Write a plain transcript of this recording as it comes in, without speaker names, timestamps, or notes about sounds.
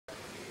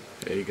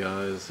Hey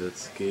guys,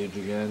 it's Gage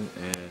again,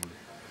 and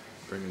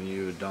bringing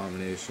you a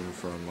domination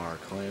from our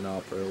clan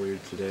op earlier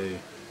today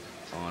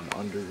on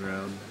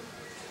Underground.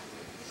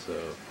 So,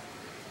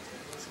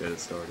 let's get it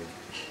started.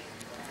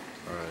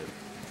 Alright,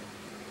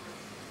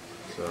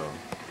 so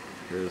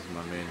here's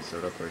my main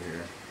setup right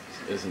here.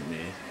 This isn't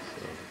me,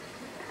 so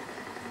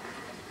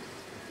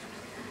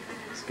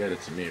let's get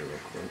it to me real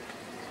quick.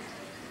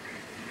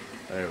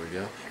 There we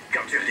go.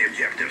 Capture the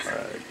objectives.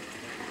 Alright.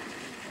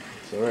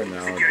 So right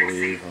now I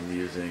believe I'm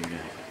using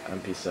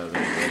MP7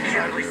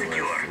 Red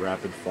with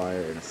Rapid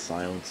Fire and a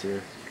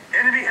Silencer.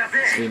 Enemy has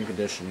A. Steam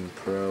Conditioning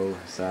Pro,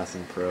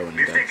 Assassin Pro, and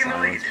Dead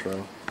Silence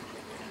Pro.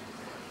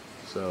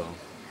 So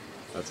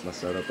that's my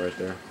setup right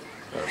there.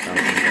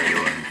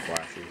 And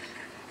flashes.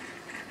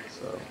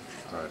 So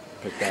alright,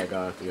 pick that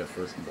guy if you got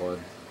first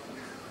blood.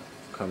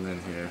 Coming in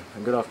here.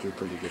 I got off to a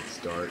pretty good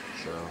start,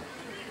 so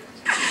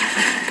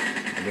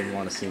I didn't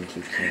want to seem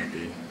too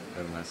campy.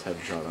 Had a nice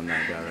headshot on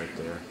that guy right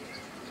there.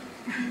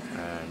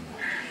 And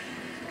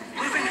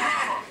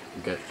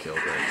get killed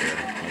right there.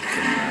 I was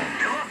pretty mad.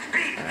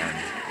 And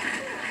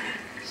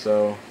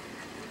so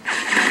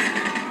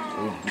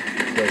we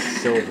got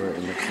silver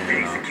in the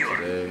clan out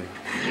today.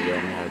 We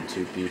only had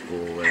 2 people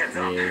with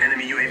me and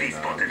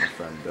my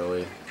friend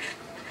Billy.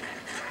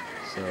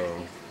 So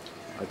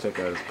I took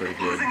that as pretty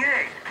good.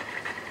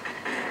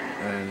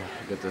 And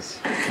get this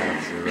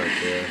capture right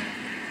there.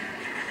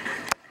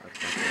 That's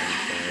my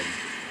friend's side.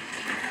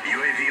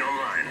 UAV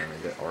online. And I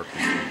get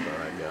RP'd by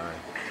that guy.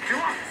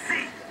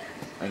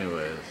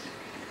 Anyways,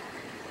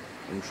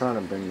 I'm trying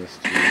to bring this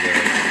to you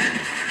guys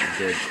a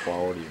good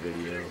quality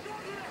video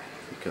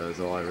because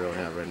all I really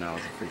have right now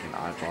is a freaking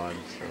iPod,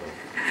 so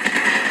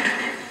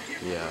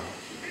yeah.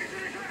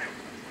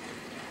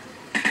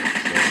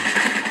 So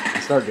I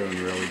start doing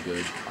really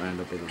good. I end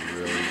up with a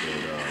really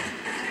good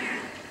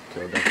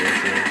kill death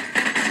ratio.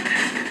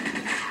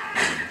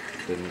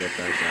 Didn't get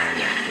that guy,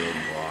 got killed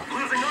and blocked.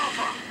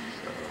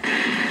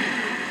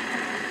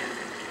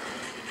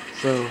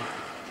 So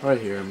right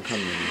here, I'm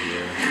coming in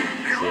here,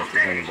 see if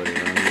there's anybody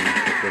around me.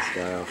 Pick this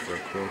guy off real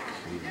quick,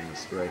 using the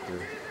striker.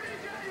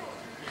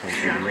 Come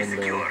through the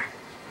window,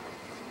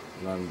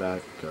 run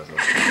back because I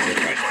was trying to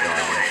get that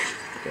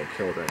guy. Got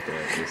killed right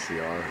there at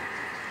ACR.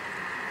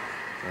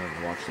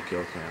 And watch the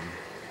kill cam.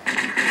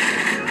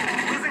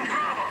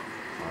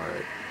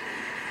 Alright.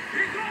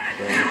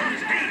 So,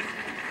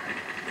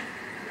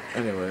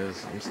 anyways,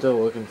 I'm still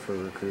looking for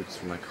recruits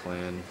for my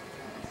clan.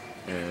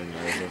 And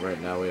as of right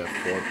now, we have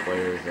 4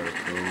 players that are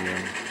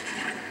premium.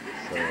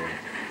 So,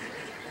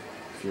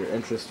 if you're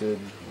interested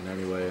in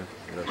any way,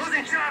 just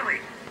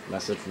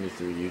message me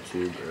through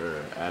YouTube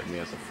or add me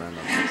as a friend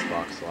on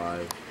Xbox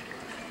Live.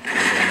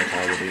 Again, it's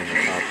all will be in the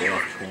top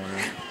left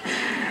corner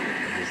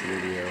of this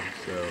video.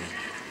 So,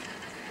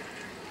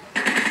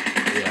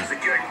 yeah.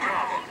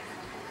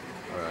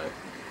 Alright.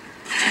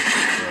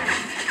 So,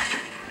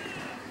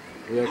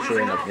 we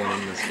actually end up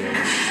winning this game.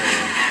 So,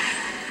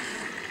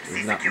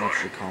 there's not much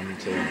to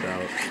commentate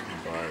about,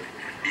 but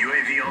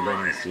I'm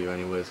bringing this to you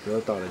anyways because I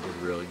thought I did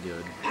really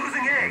good.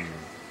 I'm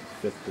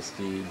 5th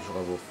prestige,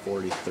 level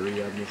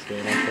 43 on this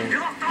game, I think.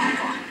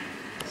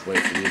 Let's wait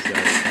for these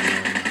guys to come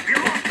in, take a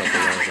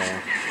couple guys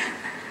off,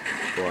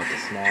 go out to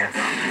small. I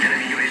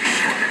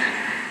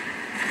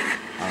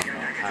don't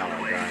know how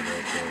I died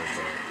right there,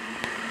 but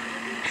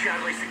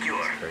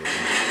it's crazy.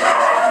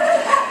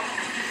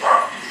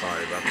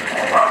 Sorry about that,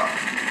 guys.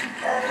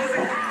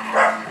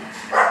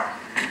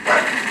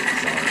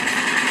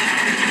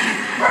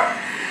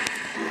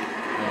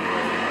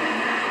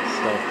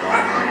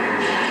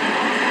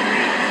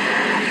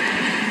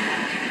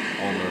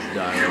 Almost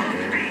died right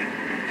there.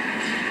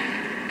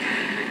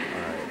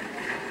 Alright.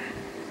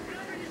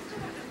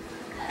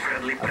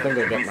 I think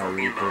I'll get my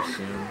Reaper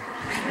soon.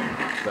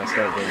 So I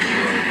start getting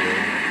really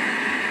good.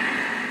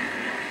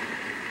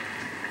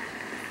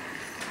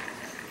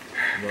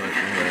 But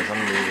anyways, I'm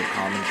gonna be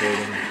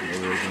commentating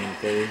over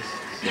gameplays,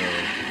 so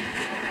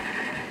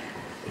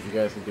if you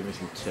guys can give me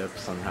some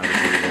tips on how to do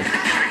this,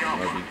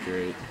 that'd be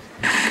great.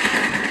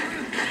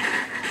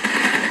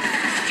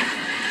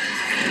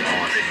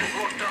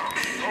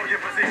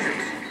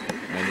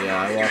 And yeah,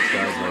 I watch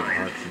guys like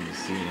Hutch and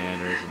Scene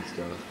Anders and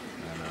stuff,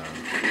 and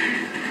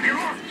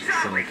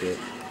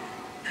Syndicate,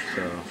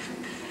 so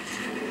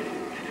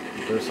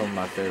they're some of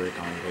my favorite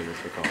commentators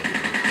for Call of Duty.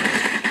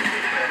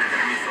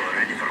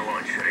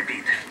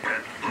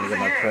 I got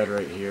my Pred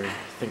right here. I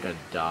think I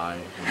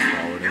died when I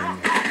call it in. I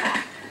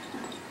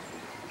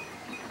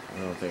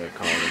don't think I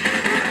called it in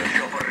right there.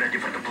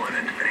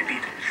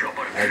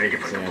 As you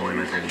can see, I'm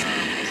using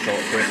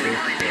Assault Pistol,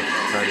 so it's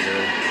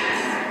Predator,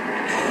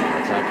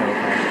 Attack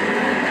Helicopter,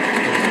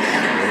 and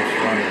Space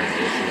Runner and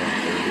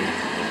AC-130,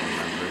 I don't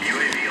remember.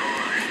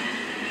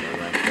 So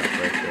ranked up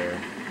right there.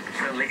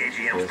 Yeah,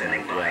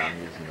 I'm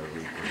using the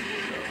Reaper,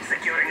 so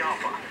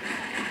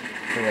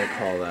I think I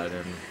call that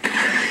in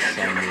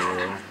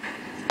somewhere.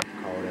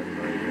 Call it in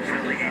right here.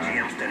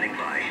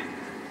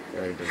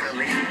 There he just guns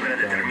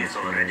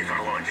and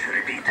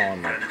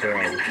calling my Pro.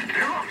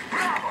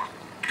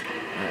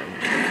 And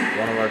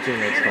one of our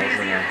teammates calls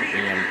in an EMP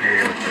right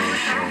there,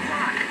 so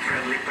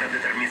Friendly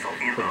Predator missile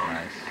pretty inbound.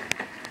 nice.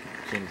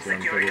 Team's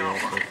doing pretty well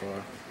so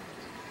far.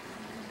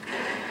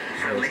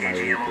 Friendly There's my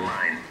AGM Reaper.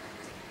 online.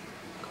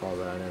 Call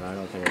that in. I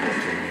don't think I got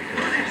too many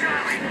kills.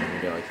 I'm gonna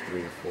get like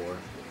 3 or 4.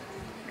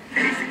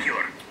 A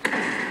secure.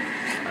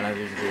 And as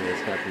you can see,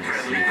 this happy to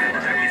Friendly see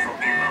Predator flag. missile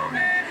inbound.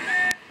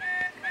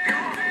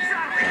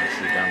 Trying to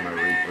shoot down my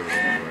Reaper real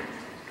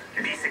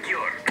quick. Be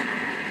secure. I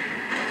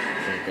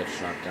think it gets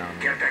shot down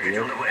Care package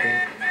here, on the I way.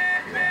 think.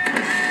 Yeah.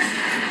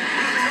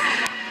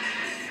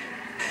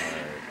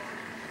 Alright.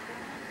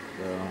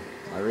 So,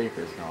 my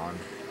Reaper's gone.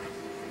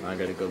 I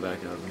gotta go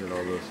back out and get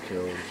all those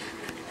kills.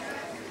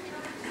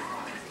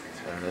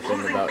 And the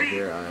thing about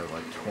here, I have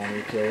like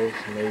 20 kills,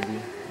 maybe.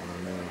 I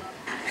don't know.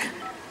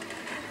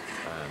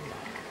 And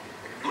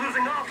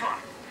Losing Alpha.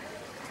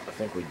 I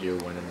think we do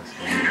win in this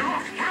game.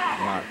 Lost I'm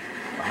Bravo. not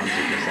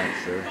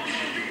 100% sure.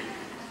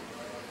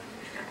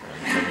 And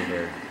come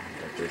here,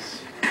 get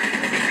this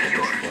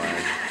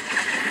flag.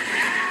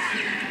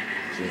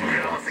 See, when I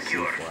got the C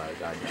flag,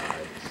 I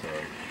died, so.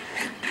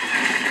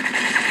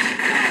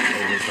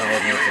 Maybe probably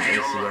make some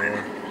ACR.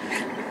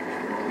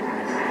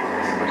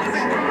 Like I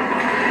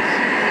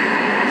said,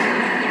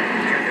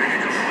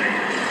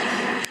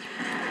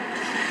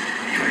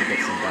 try to get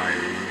some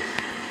batteries.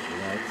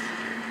 Let's.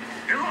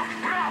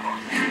 Bravo.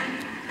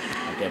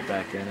 I get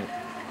back in it.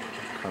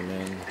 Come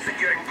in.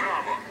 Securing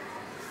Bravo.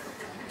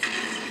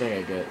 I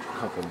think I get a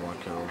couple more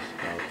kills,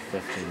 about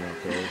 15 more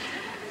kills.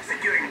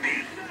 Securing B.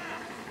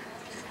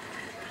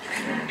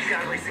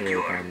 Charlie And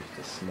here secure. comes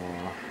the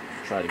small.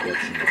 Try to get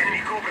Enemy somebody.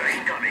 Cobra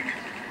incoming.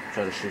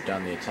 Try to shoot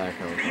down the attack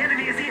The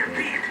enemy helicopter is real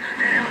quick. EMP'd.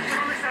 Their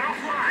electronics are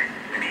offline.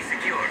 Be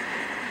secure.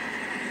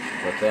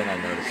 But then I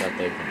noticed that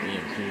they've been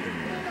EMP'd and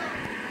the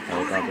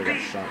helicopter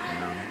got shot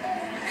down.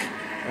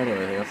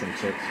 Anyway, I got some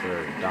tips for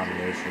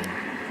domination.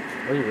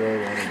 What you really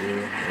want to do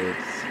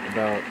is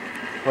about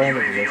playing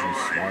the position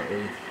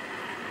smartly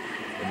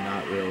and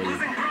not really,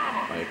 Losing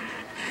Bravo. like,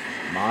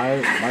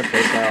 my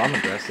playstyle, I'm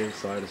aggressive,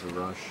 so I just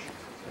rush,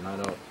 and I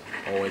don't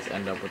always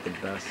end up with the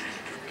best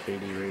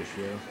KD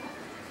ratio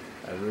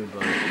ever,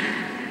 but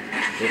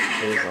it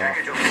pays off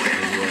in this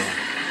video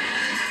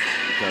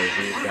because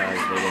these guys,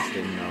 they just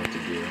didn't know what to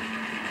do.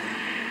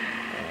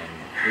 And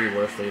we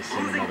were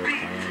facing another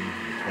clan,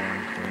 the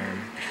Torn clan.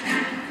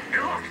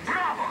 Lost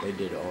Bravo. They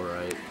did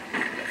alright,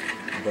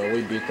 but we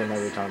beat them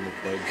every time we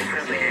played them, so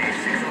Friendly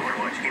A6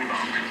 Overwatch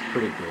inbound.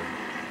 pretty good.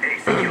 A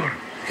secure.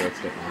 So let's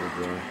get the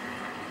redraw.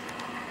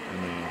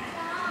 And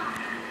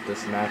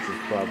this match is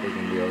probably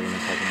going to be over in a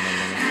couple more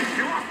minutes.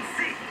 Lost C.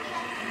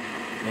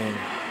 And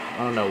I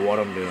don't know what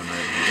I'm doing right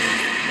here,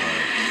 but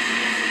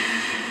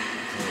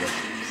I'm going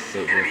to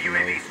sit here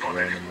for no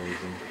random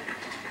reason.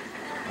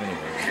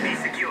 Anyway, Be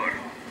secure.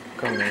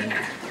 come in.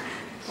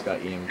 It's got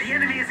EMP. The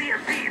enemy is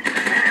EMP'd.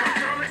 Their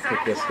electronics are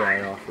Pick this guy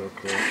offline. off real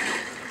quick.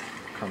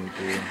 Come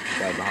through.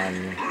 Guy behind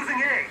me. Losing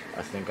A.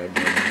 I think I did.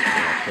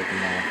 I'll pick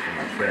him off for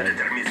my friend.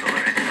 Predator missile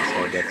ready for So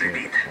I launch. get to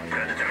Repeat. the point.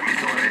 Predator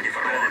missile ready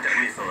for launch. Predator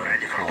missile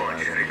ready for Call launch.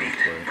 that in real Repeat.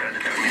 quick.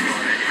 Predator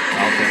missile ready for I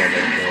don't launch. think I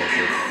got a kill.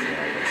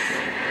 Yeah, I got a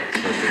kill.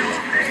 That's triple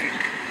like that.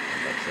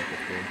 That's triple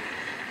kill.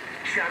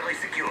 Charlie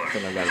secure. I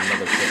think I got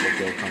another triple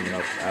kill coming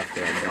up after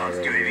I die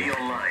Lost UAV already.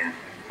 online.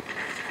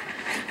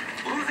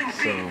 Losing B.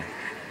 So,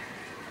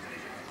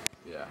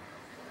 yeah.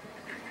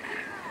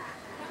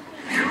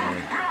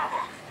 Lost Bravo.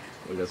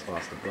 We just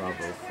lost the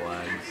Bravo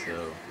flag,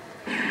 so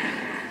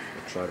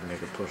we'll try to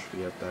make a push to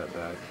get that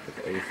back with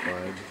the A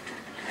flag.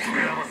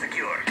 Bravo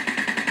secure. I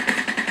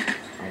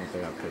don't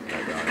think I picked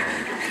that guy off.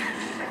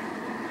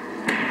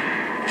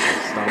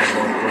 Stun him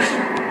real quick.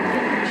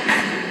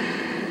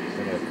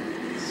 I got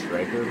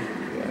Striker?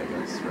 Yeah, I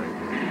got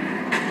Striker.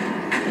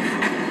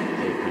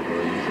 Hate people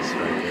that use a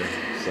Striker.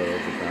 So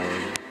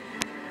overpowered.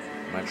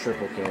 My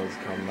triple kill is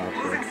coming up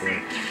real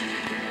quick.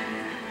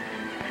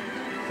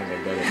 I think I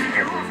got it in a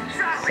couple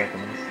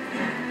seconds.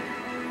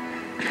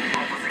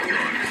 Alpha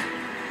secure.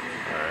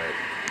 Alright.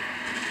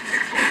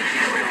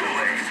 Explosive on the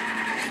way.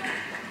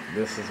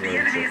 This is The where the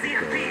enemy is triple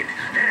kill EMP'd. is.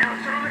 Their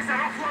electronics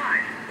are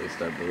offline. At least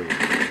I believe it is.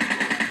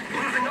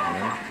 Losing And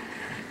then Alpha.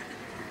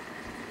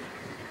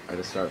 I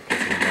just start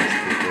picking against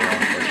people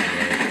off left and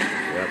right.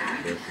 Yep,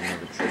 there's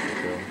another triple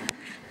kill.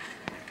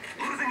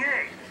 Losing A.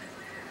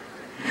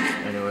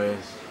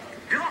 Anyways,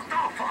 Lost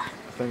Alpha.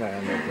 I think I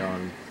ended up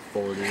going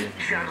 40,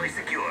 Charlie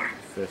secure.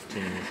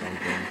 15 or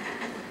something.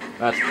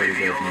 That's pretty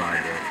good for my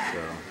book,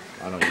 so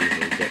I don't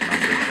usually get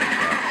numbers like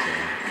that,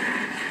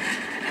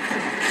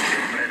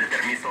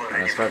 Predator missile so. And I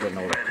ready for start getting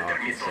a little Predator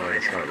cocky, missile so I ready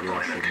just for start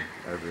rushing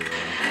deployment.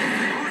 everywhere.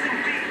 Losing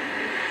B.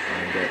 And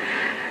I get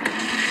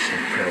a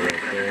kill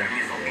right there.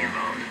 Yeah,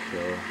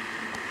 kill.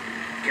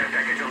 Care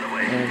package on the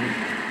way. And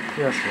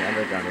yes, the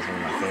underground is one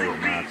of my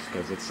favorite maps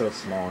because it's so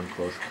small and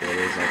close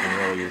quarters. I can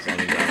really use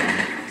any gun on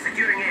it.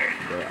 Securing A.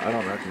 But I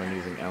don't recommend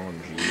using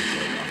LMGs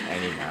like on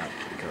any map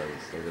because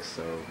they're just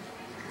so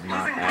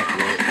not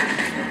accurate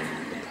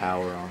and the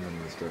power on them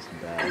is just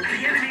bad.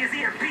 The enemy is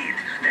EMP'd.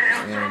 Their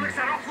electronics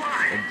are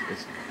offline.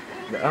 It's,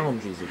 the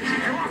LMGs are just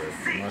not good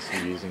unless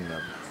you're using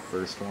the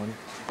first one.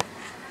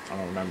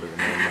 don't remember the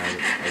name of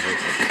it at the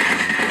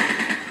time.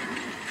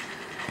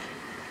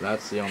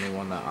 That's the only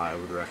one that I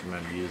would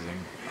recommend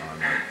using on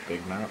like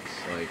big maps,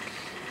 like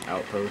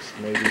Outpost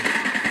maybe.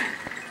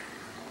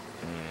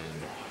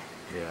 And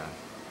yeah,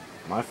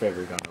 my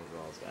favorite gun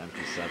overall is the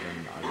MP7.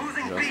 I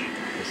just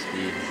the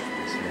speed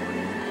this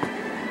morning.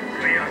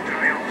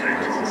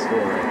 That's the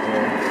score right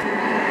there.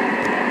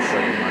 I'll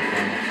show you my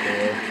final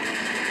score.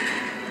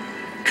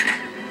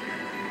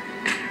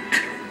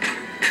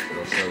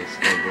 It'll show the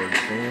scoreboard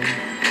soon.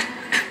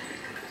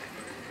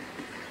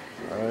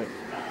 Alright,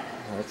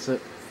 that's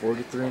it.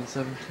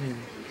 43-17.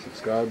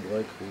 Subscribe,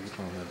 like, leave a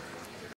comment.